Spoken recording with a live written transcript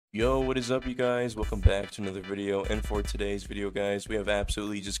Yo, what is up, you guys? Welcome back to another video. And for today's video, guys, we have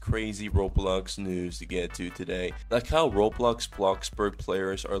absolutely just crazy Roblox news to get to today. Like how Roblox Bloxburg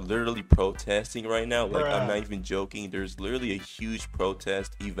players are literally protesting right now. Like, I'm not even joking. There's literally a huge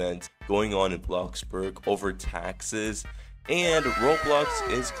protest event going on in Bloxburg over taxes. And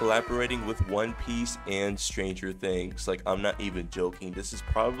Roblox is collaborating with One Piece and Stranger Things. Like, I'm not even joking. This is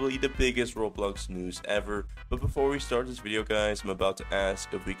probably the biggest Roblox news ever. But before we start this video, guys, I'm about to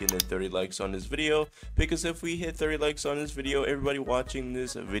ask if we can hit 30 likes on this video. Because if we hit 30 likes on this video, everybody watching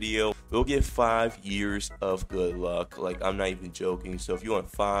this video will get 5 years of good luck. Like, I'm not even joking. So if you want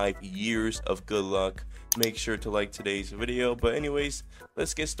 5 years of good luck, make sure to like today's video. But anyways,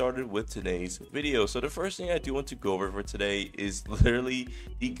 let's get started with today's video. So the first thing I do want to go over for today is literally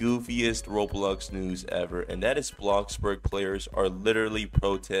the goofiest Roblox news ever, and that is Bloxburg players are literally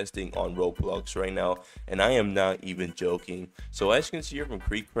protesting on Roblox right now, and I am not even joking. So as you can see here from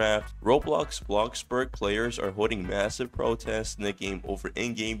Creekcraft, Roblox Bloxburg players are holding massive protests in the game over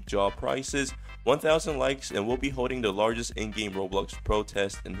in-game job prices, 1,000 likes, and will be holding the largest in-game Roblox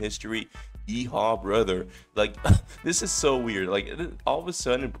protest in history. Yeehaw, brother. Like, this is so weird. Like, all of a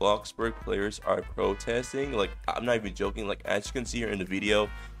sudden Bloxburg players are protesting. Like, I'm not even joking. Like, as you can see here in the video,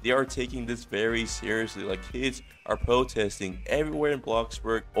 they are taking this very seriously. Like, kids are protesting everywhere in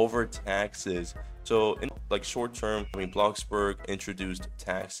Bloxburg over taxes. So in like short term, Bloxburg introduced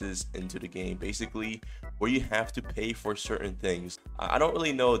taxes into the game, basically where you have to pay for certain things. I don't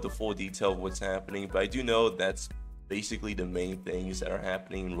really know the full detail of what's happening, but I do know that's basically the main things that are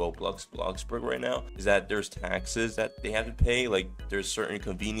happening in Roblox Bloxburg right now is that there's taxes that they have to pay. Like, there's certain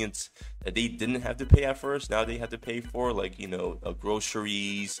convenience that they didn't have to pay at first, now they have to pay for, like, you know,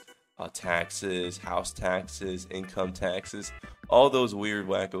 groceries, taxes, house taxes, income taxes, all those weird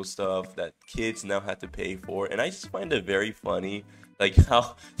wacko stuff that kids now have to pay for. And I just find it very funny, like,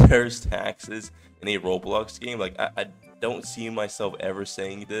 how there's taxes in a Roblox game. Like, I don't see myself ever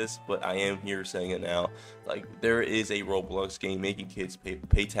saying this, but I am here saying it now. Like, there is a Roblox game making kids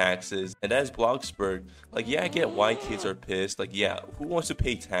pay taxes, and that's Bloxburg. Like, yeah, I get why kids are pissed. Like, yeah, who wants to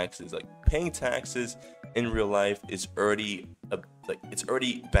pay taxes? Like, paying taxes in real life is already it's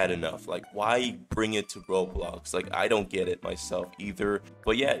already bad enough. Like, why bring it to Roblox? Like, I don't get it myself either.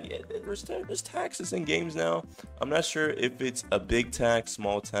 But yeah, there's taxes in games now. I'm not sure if it's a big tax,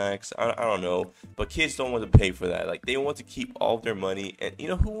 small tax, I don't know, but kids don't want to pay for that. Like, they want to keep all of their money, and you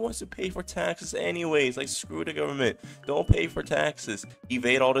know, who wants to pay for taxes anyways? Like, screw the government, don't pay for taxes,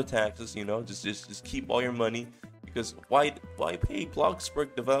 evade all the taxes, you know, just keep all your money. Because why pay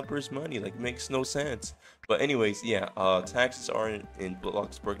Bloxburg developers money? Like, it makes no sense. But anyways, yeah, taxes are in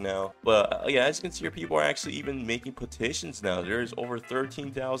Bloxburg now. But yeah, as you can see here, people are actually even making petitions now. There's over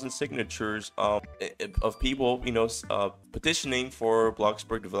 13,000 signatures of people, you know, petitioning for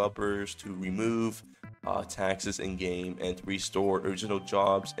Bloxburg developers to remove taxes in game and to restore original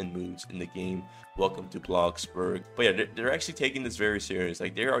jobs and moods in the game. Welcome to Bloxburg. But yeah, they're actually taking this very serious.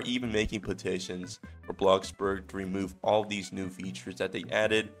 Like, they are even making petitions for Bloxburg to remove all these new features that they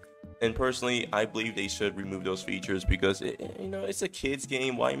added. And personally, I believe they should remove those features because you know, it's a kids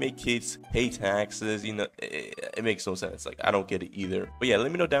game. Why make kids pay taxes? You know, it makes no sense. Like, I don't get it either. But yeah,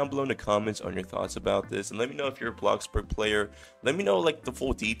 let me know down below in the comments on your thoughts about this, and let me know if you're a Bloxburg player. Let me know, like, the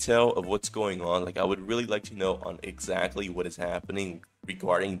full detail of what's going on. Like, I would really like to know on exactly what is happening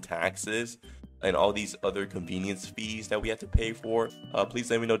regarding taxes and all these other convenience fees that we have to pay for.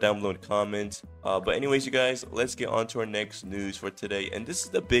 Please let me know down below in the comments. But anyways, you guys, let's get on to our next news for today. And this is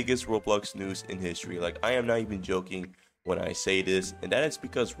the biggest Roblox news in history. Like, I am not even joking when I say this, and that is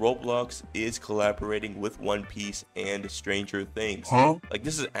because Roblox is collaborating with One Piece and Stranger Things. Like,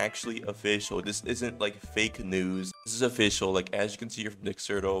 this is actually official. This isn't like fake news. This is official. Like, as you can see here from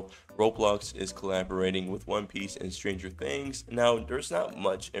Nixerto, Roblox is collaborating with One Piece and Stranger Things. Now, there's not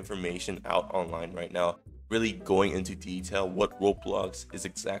much information out online right now really going into detail what Roblox is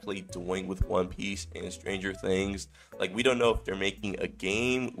exactly doing with One Piece and Stranger Things. Like, we don't know if they're making a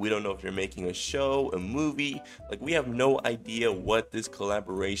game, we don't know if they're making a show, a movie. Like, we have no idea what this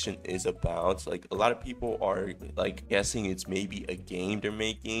collaboration is about. Like, a lot of people are like guessing it's maybe a game they're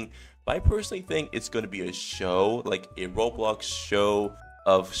making, but I personally think it's going to be a show, like a Roblox show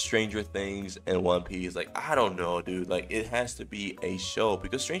of Stranger Things and One Piece. Like, I don't know, dude. Like, it has to be a show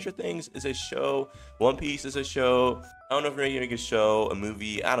because Stranger Things is a show, One Piece is a show. I don't know if they're making a show, a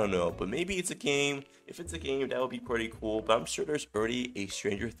movie, I don't know, but maybe it's a game. If it's a game, that would be pretty cool. But I'm sure there's already a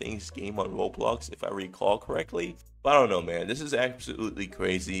Stranger Things game on Roblox, if I recall correctly. But I don't know, man. This is absolutely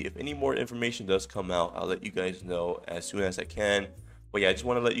crazy. If any more information does come out, I'll let you guys know as soon as I can. But yeah, I just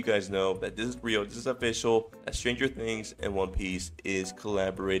want to let you guys know that this is real, this is official, that Stranger Things and One Piece is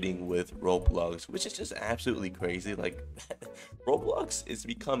collaborating with Roblox, which is just absolutely crazy. Like, Roblox is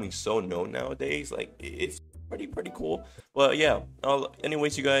becoming so known nowadays. Like, it's pretty cool. But yeah,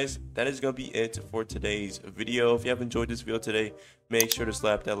 anyways, you guys, that is gonna be it for today's video. If you have enjoyed this video today, make sure to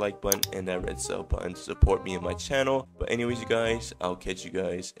slap that like button and that red sub button to support me and my channel. But anyways, you guys, I'll catch you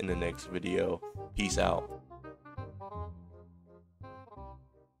guys in the next video. Peace out.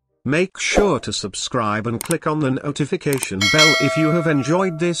 Make sure to subscribe and click on the notification bell if you have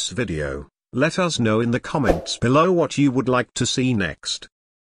enjoyed this video. Let us know in the comments below what you would like to see next.